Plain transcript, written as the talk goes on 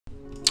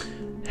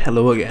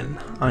Hello again,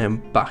 I am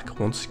back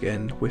once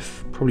again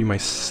with probably my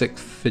 6th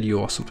video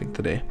or something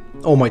today,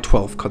 or my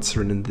 12th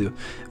considering the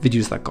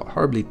videos that got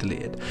horribly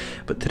delayed.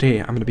 But today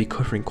I'm going to be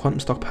covering quantum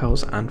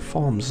stockpiles and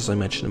farms, as I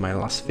mentioned in my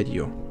last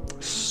video.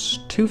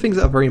 Two things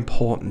that are very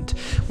important.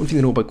 One thing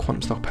to know about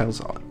quantum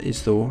stockpiles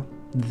is though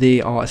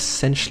they are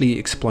essentially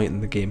exploiting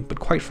the game, but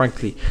quite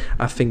frankly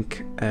I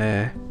think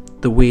the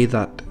way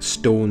that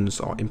stones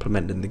are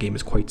implemented in the game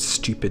is quite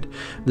stupid.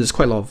 There's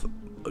quite a lot of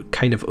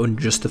kind of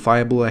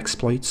unjustifiable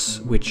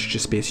exploits which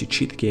just basically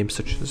cheat the game,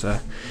 such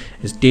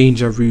as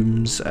danger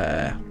rooms,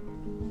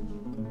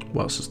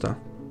 what else is there?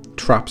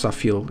 Traps. I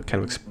feel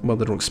kind of, well,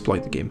 they don't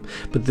exploit the game,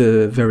 but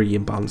they're very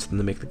imbalanced and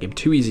they make the game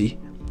too easy,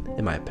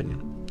 in my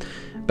opinion.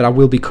 But I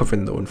will be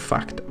covering though, in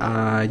fact.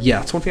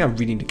 Yeah, it's one thing I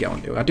really need to get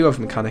onto. I do have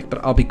a mechanic,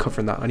 but I'll be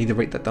covering that. I need to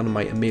write that down on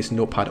my amazing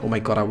notepad. Oh my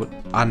god,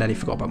 I nearly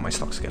forgot about my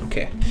stocks again.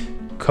 Okay,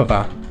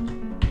 cover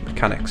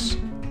mechanics.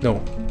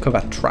 No,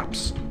 cover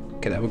traps.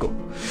 Okay, there we go.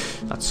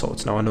 That's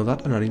sorted. Now I know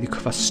that, and I need to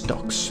cover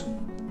stocks.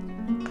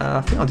 I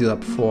think I'll do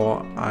that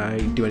before I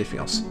do anything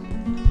else.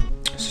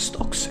 So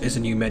stocks is a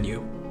new menu.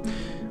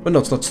 Well, no,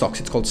 it's not stocks,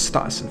 it's called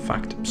status, in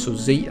fact. So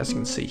Z, as you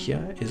can see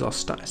here, is our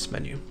status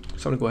menu.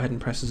 So I'm going to go ahead and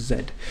press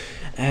Z.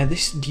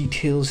 This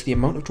details the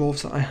amount of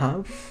dwarves that I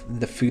have,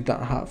 the food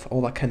that I have,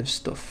 all that kind of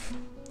stuff.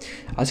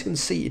 As you can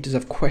see, it does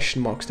have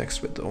question marks next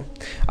to it though.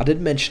 I did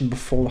mention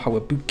before how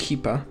a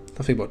bookkeeper,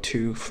 I think about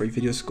 2-3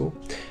 videos ago,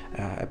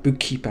 a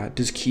bookkeeper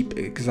does keep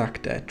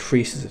exact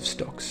traces of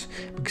stocks.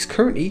 Because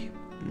currently,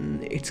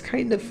 it's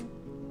kind of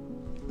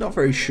not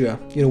very sure.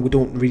 You know, we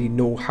don't really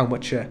know how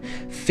much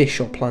fish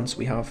or plants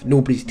we have.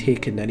 Nobody's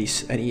taken any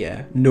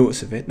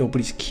notice of it.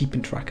 Nobody's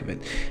keeping track of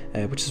it,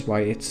 which is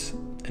why it's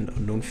an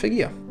unknown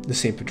figure. The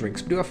same for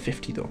drinks. We do have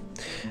 50 though.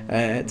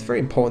 It's very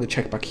important to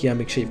check back here,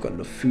 make sure you've got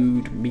enough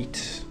food,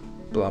 meat,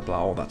 blah blah,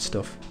 all that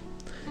stuff,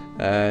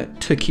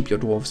 to keep your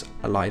dwarves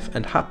alive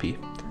and happy.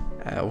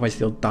 Otherwise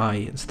they'll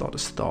die and start to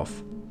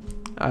starve.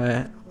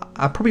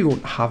 I probably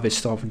won't have a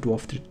starving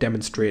dwarf to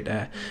demonstrate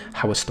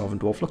how a starving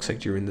dwarf looks like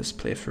during this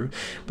playthrough,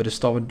 but a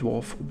starving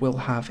dwarf will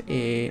have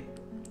a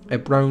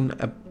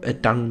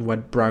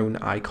downward brown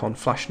icon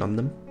flashing on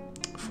them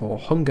for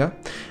hunger,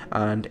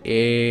 and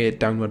a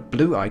downward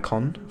blue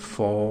icon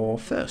for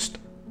thirst.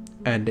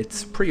 And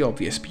it's pretty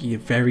obvious, but you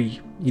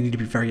need to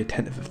be very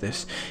attentive of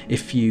this.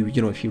 If you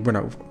run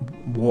out of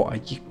water,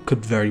 you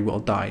could very well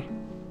die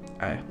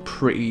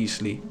pretty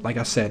easily. Like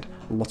I said,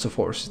 lots of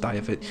fortresses die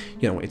of it.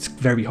 You know, it's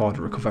very hard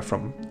to recover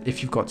from.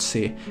 If you've got,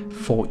 say,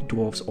 40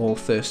 dwarves all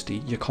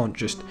thirsty, you can't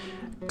just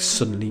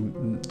suddenly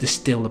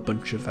distill a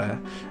bunch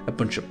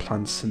of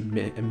plants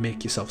and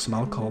make yourself some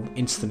alcohol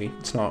instantly.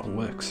 It's not how it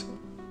works.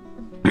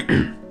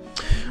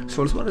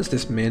 So as well as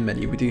this main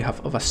menu, we do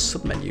have other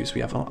sub menus.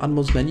 We have our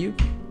animals menu.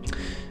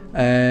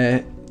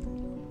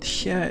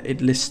 Here it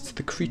lists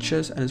the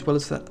creatures, and as well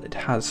as that, it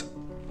has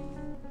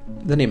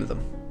the name of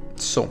them.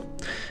 So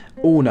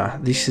owner,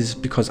 this is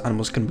because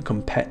animals can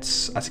become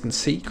pets. As you can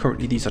see,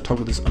 currently these are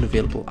toggled as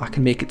unavailable. I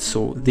can make it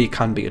so they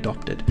can be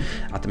adopted.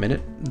 At the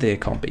minute, they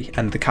can't be,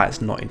 and the cat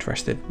is not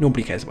interested.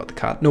 Nobody cares about the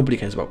cat. Nobody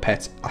cares about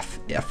pets. I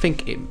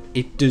think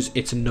it does.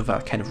 It's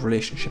another kind of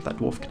relationship that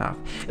dwarf can have.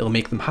 It'll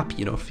make them happy,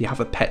 you know, if you have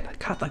a pet, a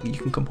cat that you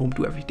can come home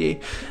to every day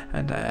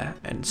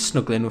and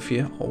snuggle in with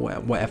you, or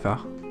whatever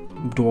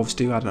dwarves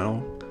do. I don't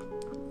know,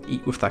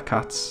 eat with their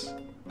cats,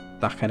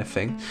 that kind of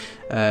thing.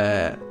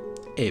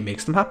 It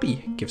makes them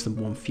happy, gives them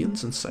warm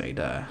feelings inside,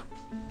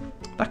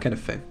 that kind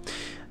of thing.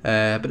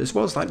 But as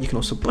well as that, you can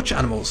also butcher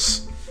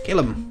animals, kill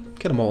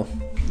them all.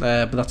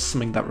 But that's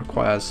something that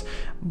requires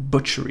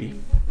butchery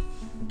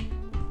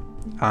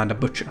and a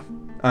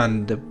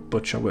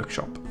butcher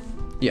workshop.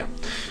 Yeah.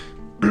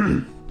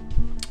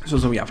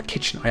 So we have a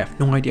kitchen. I have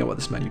no idea what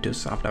this menu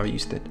does, so I've never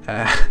used it.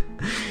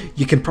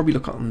 You can probably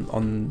look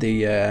on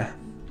the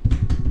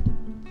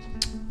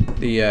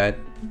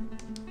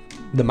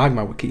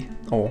Magma wiki,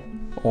 or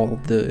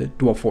the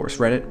Dwarf Fortress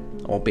Reddit,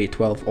 or Bay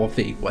 12, or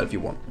V, whatever you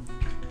want.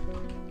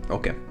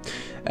 Okay,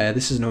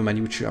 this is another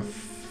menu which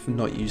I've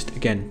not used.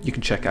 Again, you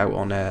can check out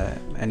on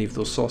any of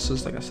those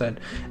sources, like I said.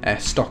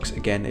 Stocks,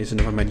 again, is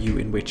another menu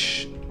in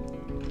which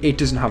it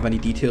doesn't have any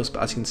details,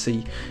 but as you can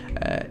see,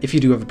 if you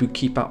do have a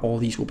bookkeeper, all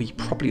these will be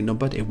properly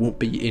numbered. It won't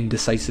be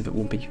indecisive, it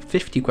won't be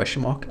 50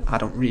 question mark, I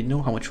don't really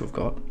know how much we've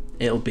got.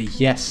 It'll be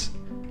yes,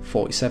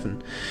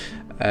 47.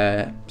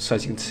 So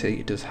as you can see,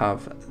 it does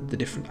have the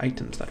different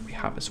items that we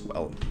have as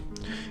well,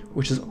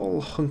 which is all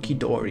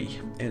hunky-dory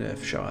in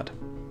Earthshard.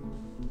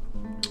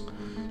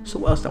 So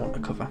what else do I want to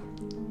cover?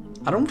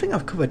 I don't think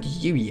I've covered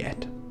you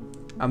yet.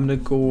 I'm going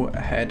to go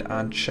ahead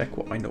and check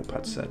what my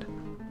notepad said.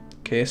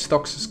 Okay,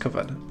 stocks is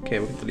covered. Okay,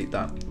 we can delete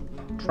that.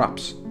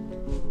 Traps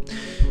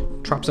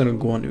I'm going to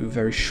go on to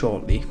very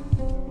shortly.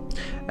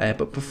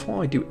 But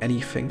before I do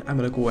anything, I'm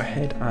going to go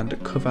ahead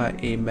and cover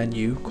a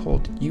menu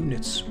called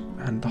units,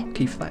 and the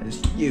hotkey for that is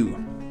U.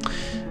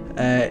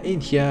 In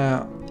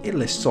here, it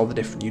lists all the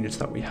different units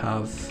that we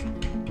have.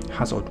 It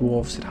has our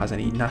dwarves, it has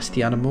any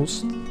nasty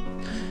animals.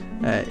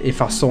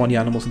 If I saw any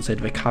animals inside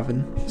of a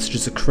cavern, such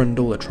as a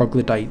crundle, a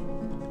troglodyte,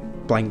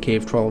 blind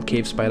cave troll,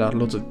 cave spider,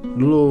 loads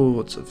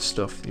of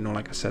stuff. You know,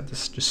 like I said,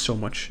 there's just so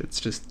much. It's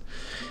just,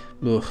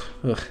 ugh.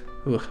 I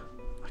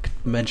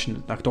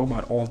could talk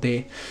about it all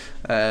day.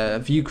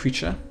 View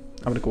creature.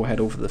 I'm gonna go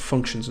ahead over the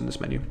functions in this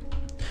menu.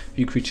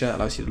 View creature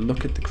allows you to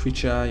look at the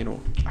creature. You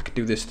know, I could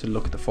do this to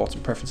look at the thoughts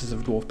and preferences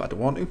of a dwarf, but I don't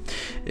want to.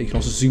 You can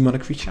also zoom on a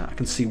creature. I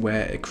can see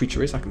where a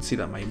creature is. I can see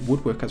that my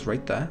woodworker's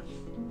right there.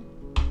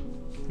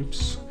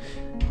 Oops.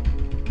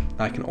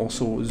 I can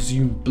also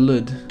zoom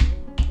blood.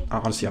 I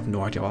honestly have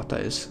no idea what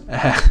that is.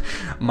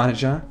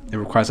 Manager. It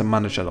requires a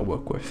manager to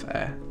work with.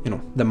 You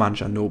know, the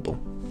manager noble.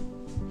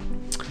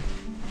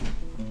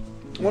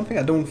 One thing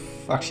I don't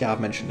actually have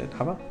mentioned it,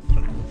 have I? I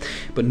don't know.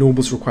 But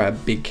nobles require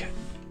big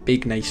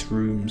nice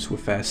rooms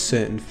with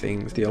certain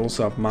things. They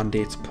also have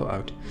mandates put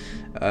out.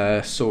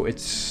 So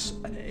it's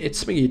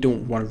something you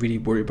don't want to really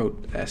worry about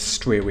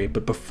straight away.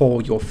 But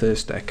before your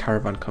first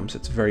caravan comes,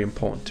 it's very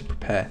important to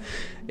prepare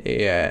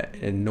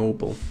a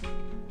noble.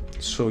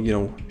 So, you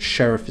know,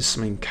 sheriff is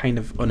something kind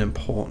of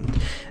unimportant.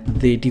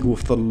 They deal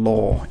with the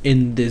law.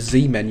 In the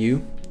Z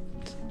menu,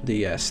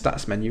 the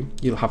status menu,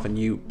 you'll have a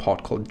new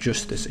part called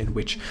justice, in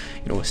which,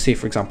 you know, say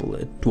for example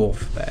a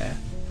dwarf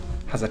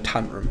has a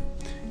tantrum,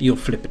 you'll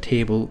flip a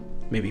table,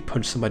 maybe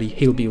punch somebody,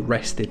 he'll be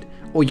arrested,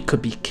 or he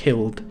could be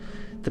killed,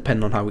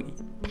 depending on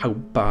how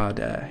bad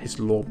his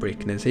law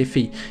breaking is. If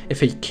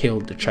he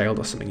killed the child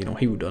or something, you know,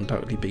 he would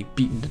undoubtedly be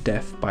beaten to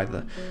death by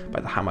the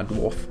hammer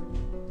dwarf.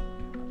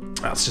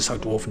 That's just how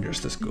dwarven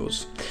justice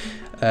goes.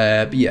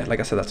 But yeah, like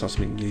I said, that's not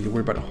something you need to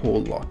worry about a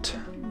whole lot.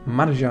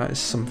 Manager is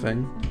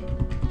something.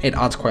 It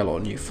adds quite a lot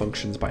of new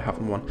functions by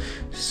having one.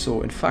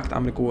 So in fact,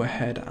 I'm gonna go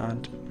ahead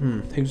and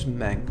who's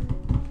Meng?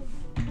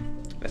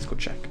 Let's go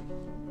check.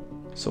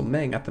 So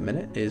Meng at the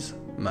minute is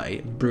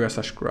my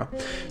brewer/grower.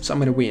 So I'm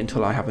gonna wait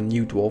until I have a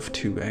new dwarf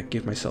to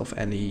give myself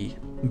any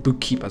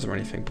bookkeepers or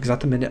anything, because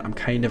at the minute I'm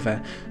kind of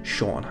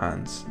short on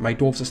hands. My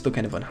dwarves are still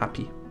kind of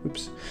unhappy.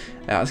 Oops.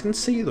 As you can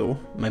see though,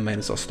 my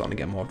miners are starting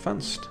to get more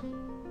advanced.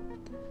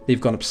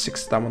 They've gone up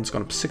 6. That one's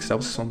gone up 6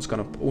 levels. This one's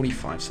gone up only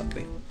 5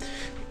 sadly.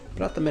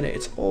 But at the minute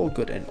it's all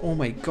good. And oh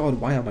my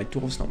god, why are my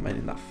dwarves not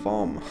mining that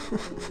farm?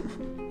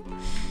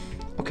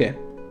 Okay.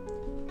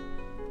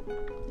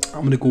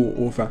 I'm gonna go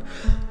over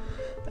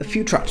a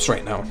few traps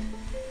right now.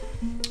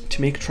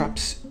 To make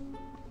traps,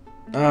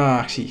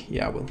 actually,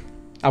 yeah, I will.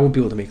 I won't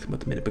be able to make them at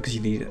the minute because you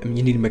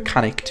need a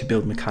mechanic to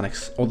build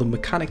mechanics. Although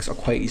mechanics are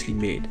quite easily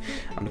made.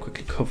 I'm gonna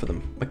quickly cover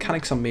them.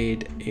 Mechanics are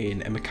made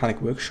in a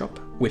mechanic workshop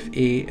with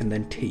A and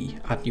then T.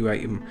 Add new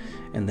item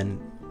and then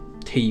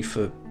T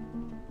for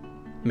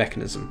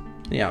mechanism.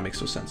 Yeah, it makes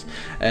no sense.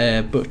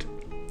 But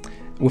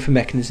with a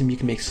mechanism, you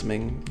can make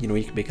something. You know,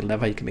 you can make a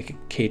lever, you can make a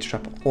cage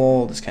trap,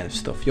 all this kind of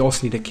stuff. You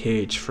also need a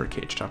cage for a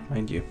cage trap,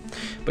 mind you.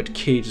 But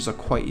cages are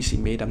quite easily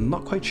made. I'm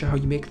not quite sure how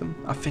you make them.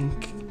 I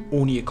think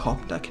only a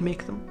carpenter can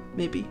make them,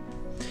 maybe.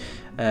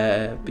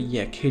 But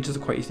yeah, cages are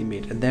quite easily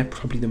made, and they're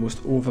probably the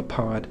most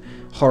overpowered,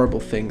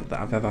 horrible thing that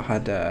I've ever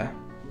had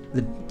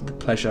the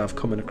pleasure of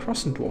coming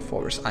across in Dwarf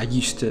Fortress. I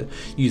used to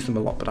use them a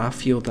lot, but I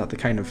feel that they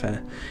kind of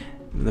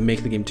they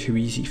make the game too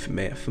easy for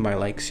my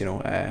likes. You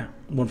know,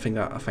 one thing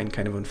that I find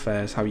kind of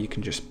unfair is how you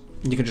can just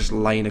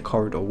lie in a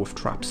corridor with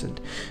traps, and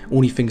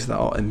only things that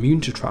are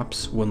immune to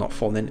traps will not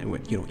fall into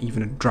it. You know,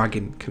 even a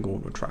dragon can go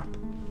into a trap.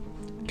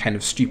 Kind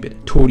of stupid.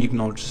 Totally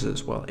acknowledges it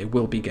as well. It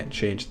will be getting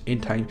changed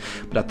in time,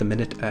 but at the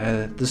minute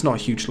there's not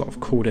a huge lot of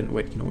code into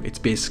it. You know, it's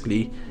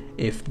basically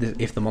if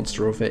the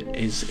monster of it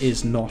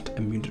is not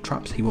immune to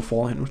traps, he will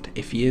fall into it.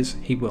 If he is,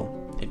 he will.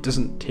 It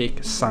doesn't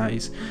take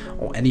size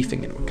or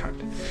anything into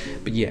account.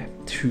 But yeah,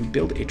 to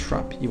build a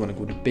trap, you want to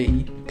go to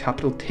B,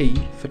 capital T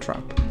for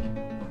trap,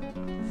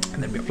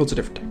 and then we have loads of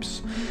different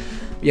types.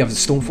 We have the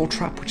Stonefall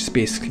trap, which is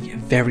basically a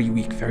very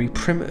weak, very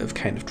primitive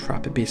kind of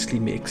trap. It basically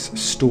makes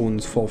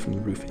stones fall from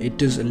the roof. It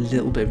does a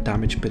little bit of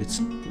damage, but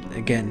it's,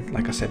 again,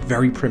 like I said,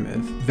 very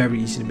primitive,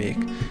 very easy to make.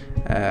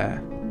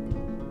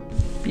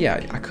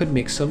 Yeah, I could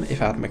make some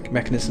if I had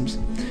mechanisms.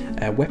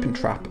 Weapon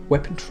trap.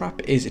 Weapon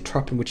trap is a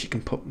trap in which you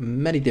can put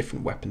many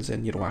different weapons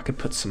in. You know, I could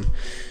put some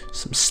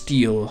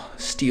steel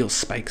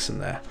spikes in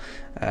there.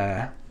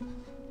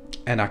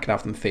 And I could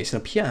have them facing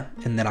up here,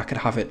 and then I could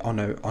have it on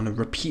a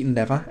repeating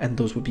lever, and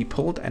those would be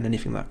pulled, and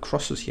anything that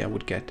crosses here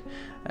would get,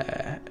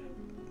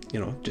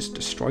 you know, just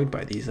destroyed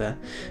by these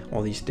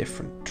all these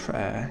different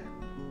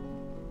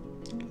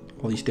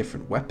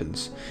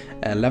weapons.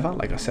 Lever,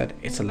 like I said,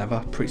 it's a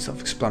lever, pretty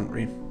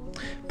self-explanatory.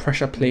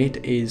 Pressure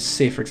plate is,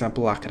 say for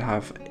example, I could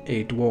have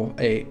a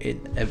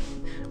dwarf,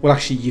 well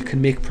actually you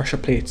can make pressure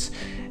plates.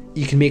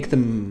 You can make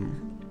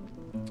them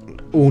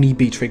only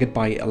be triggered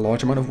by a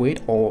large amount of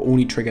weight, or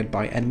only triggered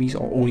by enemies,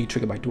 or only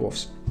triggered by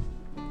dwarfs.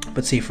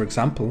 But say for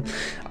example,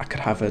 I could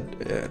have a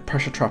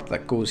pressure trap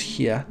that goes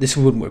here. This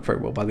wouldn't work very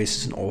well, by the way, this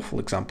is an awful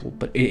example,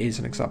 but it is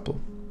an example.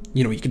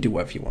 You know, you can do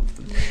whatever you want with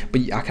them.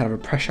 But I can have a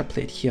pressure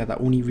plate here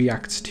that only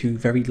reacts to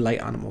very light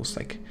animals,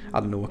 like, I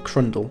don't know, a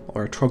crundle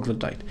or a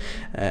troglodyte.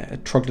 A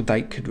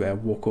troglodyte could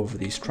walk over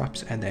these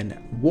traps, and then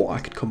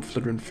water could come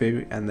fluttering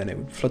through, and then it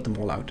would flood them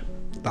all out.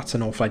 That's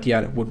an awful idea,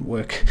 and it wouldn't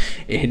work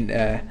in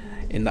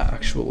in that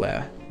actual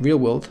real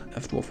world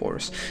of Dwarf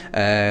Fortress,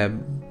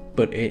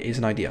 but it is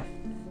an idea.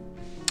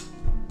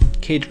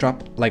 Cage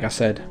trap, like I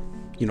said,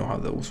 you know how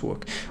those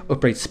work.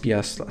 Upright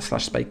spear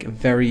slash spike,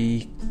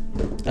 very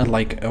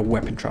unlike a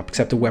weapon trap,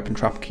 except a weapon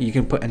trap you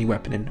can put any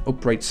weapon in.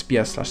 Upright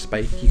spear slash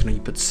spike, you can only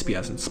put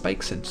spears and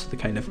spikes in, so they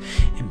kind of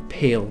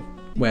impale,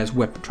 whereas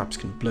weapon traps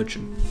can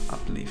bludgeon, I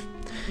believe.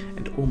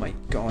 And oh my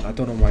god, I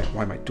don't know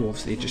why my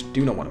dwarves, they just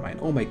do not want to mine.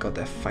 Oh my god,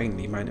 they're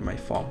finally mining my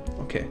farm.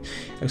 Okay,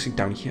 looks like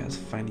down here is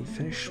finally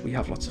finished. We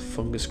have lots of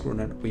fungus growing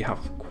in. We have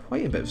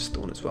quite a bit of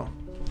stone as well.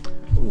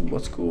 Oh,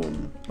 what's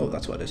going? Oh,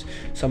 that's what it is.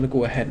 So I'm going to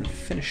go ahead and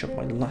finish up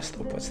my last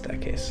upward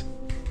staircase.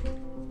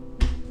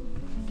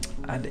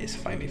 And it is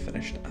finally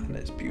finished, and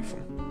it's beautiful.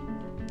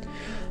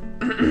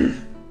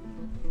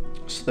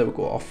 So there we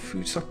go, our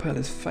food stockpile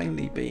is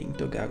finally being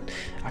dug out.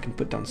 I can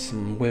put down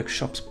some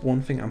workshops.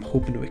 One thing I'm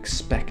hoping to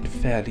expect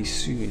fairly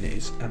soon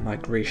is a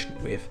migration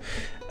wave.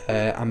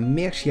 I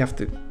may actually have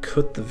to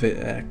cut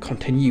the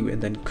continue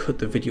and then cut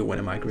the video when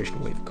a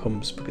migration wave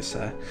comes, because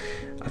at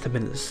the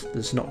minute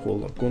there's not a whole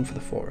lot going for the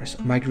forest.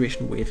 A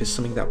migration wave is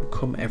something that will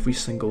come every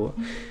single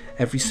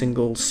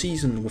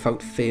season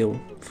without fail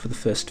for the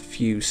first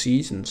few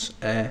seasons.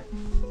 The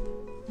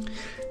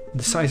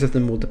size of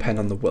them will depend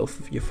on the wealth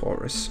of your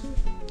forest.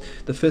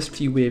 The first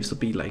few waves will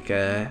be like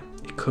it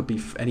could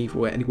be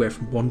anywhere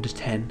from 1 to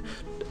 10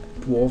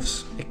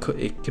 dwarves.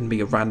 It can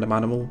be a random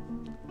animal.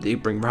 They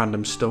bring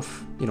random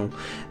stuff, you know,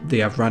 they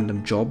have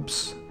random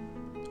jobs,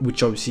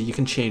 which obviously you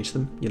can change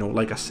them. You know,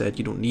 like I said,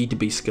 you don't need to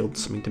be skilled in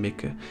something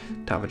to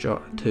have a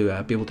job,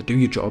 to be able to do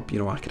your job. You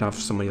know, I could have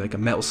somebody like a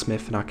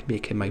metalsmith and I could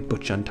make him my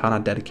butcher and tanner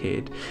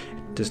dedicated.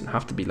 It doesn't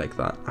have to be like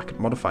that. I could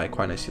modify it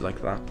quite nicely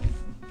like that.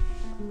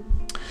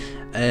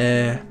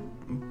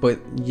 But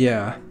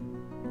yeah.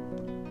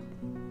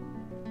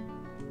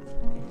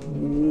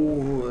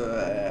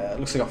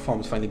 Looks like our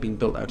farm's finally been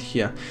built out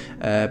here,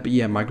 but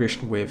yeah,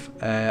 migration wave,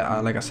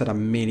 like I said, I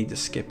may need to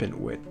skip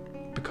into it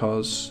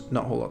because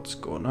not a whole lot's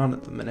going on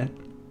at the minute.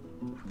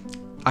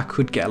 I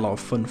could get a lot of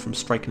fun from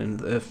striking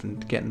into the earth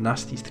and getting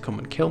nasties to come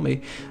and kill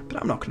me,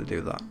 but I'm not going to do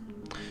that.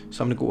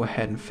 So I'm going to go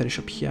ahead and finish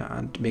up here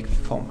and make the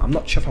farm. I'm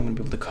not sure if I'm going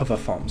to be able to cover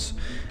farms,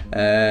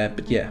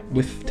 but yeah,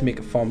 to make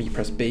a farm you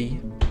press B,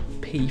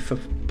 P for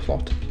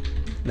plot,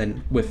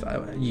 then with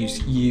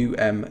use U,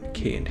 M,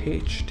 K and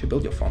H to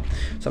build your farm.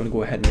 So I'm going to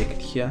go ahead and make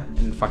it here. And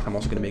in fact, I'm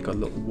also going to make a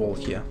little wall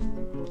here.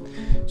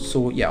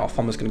 So yeah, our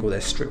farm is going to go there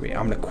straight away.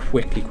 I'm going to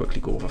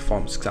quickly go over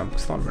farms because I'm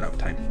starting to run out of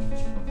time.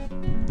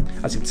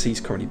 As you can see,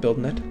 he's currently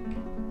building it.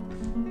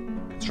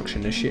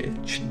 Construction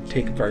initiated. Shouldn't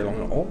take very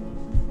long at all.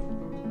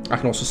 I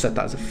can also set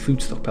that as a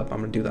food stockpile, but I'm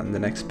going to do that in the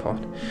next part.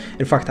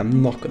 In fact,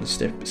 I'm not going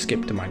to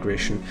skip the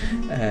migration.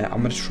 I'm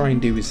going to try and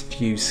do as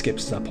few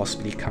skips as I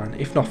possibly can.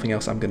 If nothing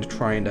else, I'm going to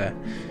try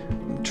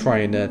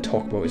and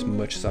talk about as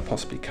much as I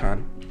possibly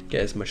can,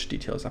 get as much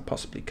detail as I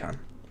possibly can.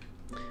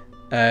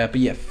 But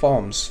yeah,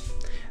 farms.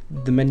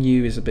 The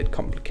menu is a bit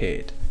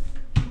complicated.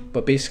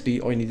 But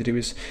basically, all you need to do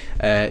is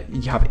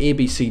you have A,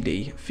 B, C,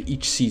 D for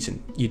each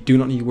season. You do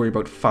not need to worry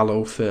about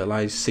fallow,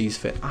 fertilize, seize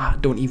fit. I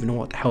don't even know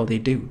what the hell they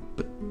do,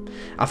 but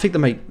I think they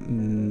might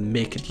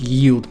make it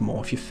yield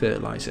more if you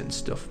fertilize it and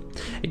stuff.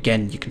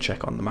 Again, you can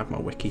check on the Magma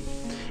Wiki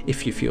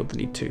if you feel the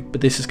need to.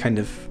 But this is kind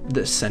of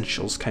the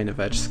essentials, kind of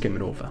just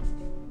skimming over.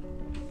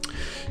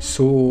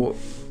 So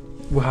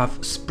we'll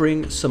have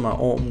spring, summer,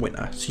 autumn,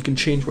 winter, so you can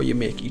change what you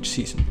make each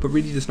season, but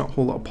really there's not a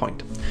whole lot of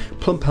point.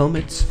 Plump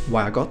helmets,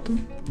 why I got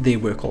them, they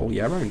work all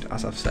year round,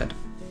 as I've said.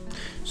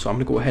 So I'm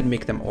going to go ahead and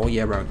make them all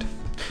year round.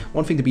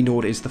 One thing to be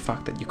noted is the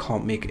fact that you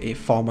can't make a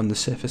farm on the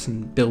surface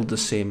and build the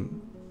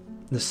same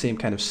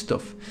kind of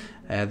stuff.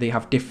 They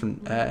have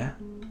different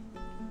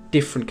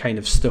kind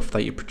of stuff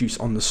that you produce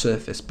on the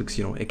surface because,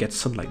 you know, it gets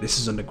sunlight. This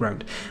is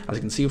underground. As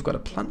you can see, we've got a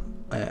plant.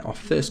 Our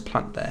first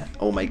plant there.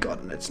 Oh my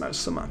god, and it's now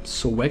summer.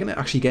 So we're going to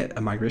actually get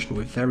a migration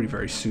wave very,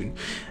 very soon.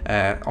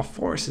 Our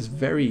forest is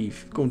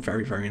going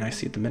very, very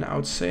nicely at the minute, I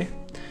would say.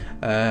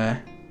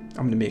 I'm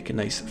going to make a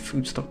nice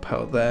food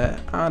stockpile there,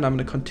 and I'm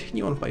going to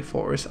continue on with my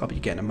forest. I'll be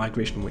getting a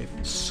migration wave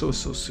so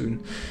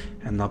soon,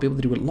 and I'll be able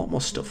to do a lot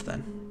more stuff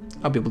then.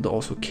 I'll be able to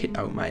also kit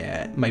out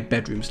my my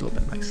bedrooms a little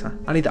bit nicer.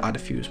 I need to add a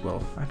few as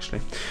well,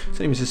 actually. So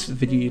anyways, this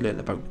video you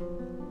learned about...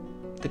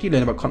 Did you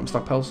learn about quantum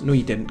stockpiles? No,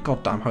 you didn't.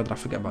 God damn, how did I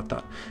forget about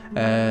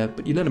that?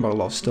 But you learn about a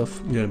lot of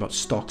stuff. You learn about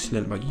stocks, you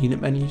learn about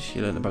unit menus,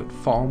 you learn about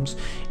farms.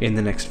 In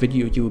the next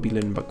video, you will be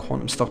learning about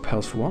quantum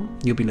stockpiles for one.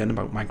 You'll be learning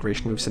about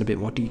migration waves in a bit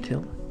more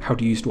detail, how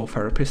to use Dwarf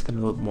Therapist in a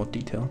little bit more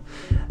detail,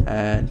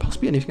 and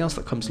possibly anything else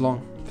that comes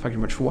along. Thank you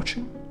very much for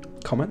watching.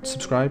 Comment,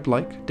 subscribe,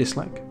 like,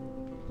 dislike,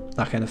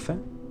 that kind of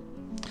thing.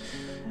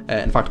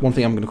 In fact, one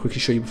thing I'm going to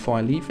quickly show you before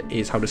I leave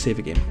is how to save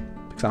a game,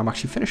 because I'm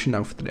actually finishing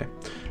now for the day.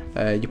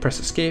 You press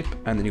escape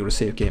and then you go to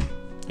save game.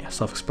 Yeah,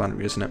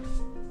 self-explanatory, isn't it?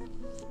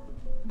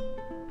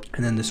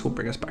 And then this will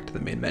bring us back to the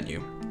main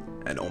menu.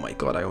 And oh my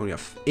god, I only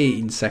have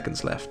 18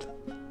 seconds left.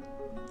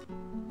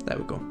 There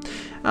we go.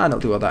 And I'll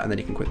do all that and then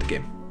you can quit the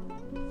game.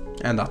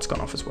 And that's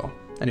gone off as well.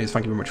 Anyways,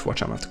 thank you very much for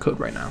watching. I'm going to have to cut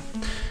right now.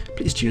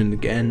 Please tune in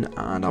again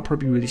and I'll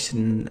probably be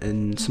releasing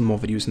in some more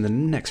videos in the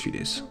next few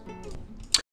days.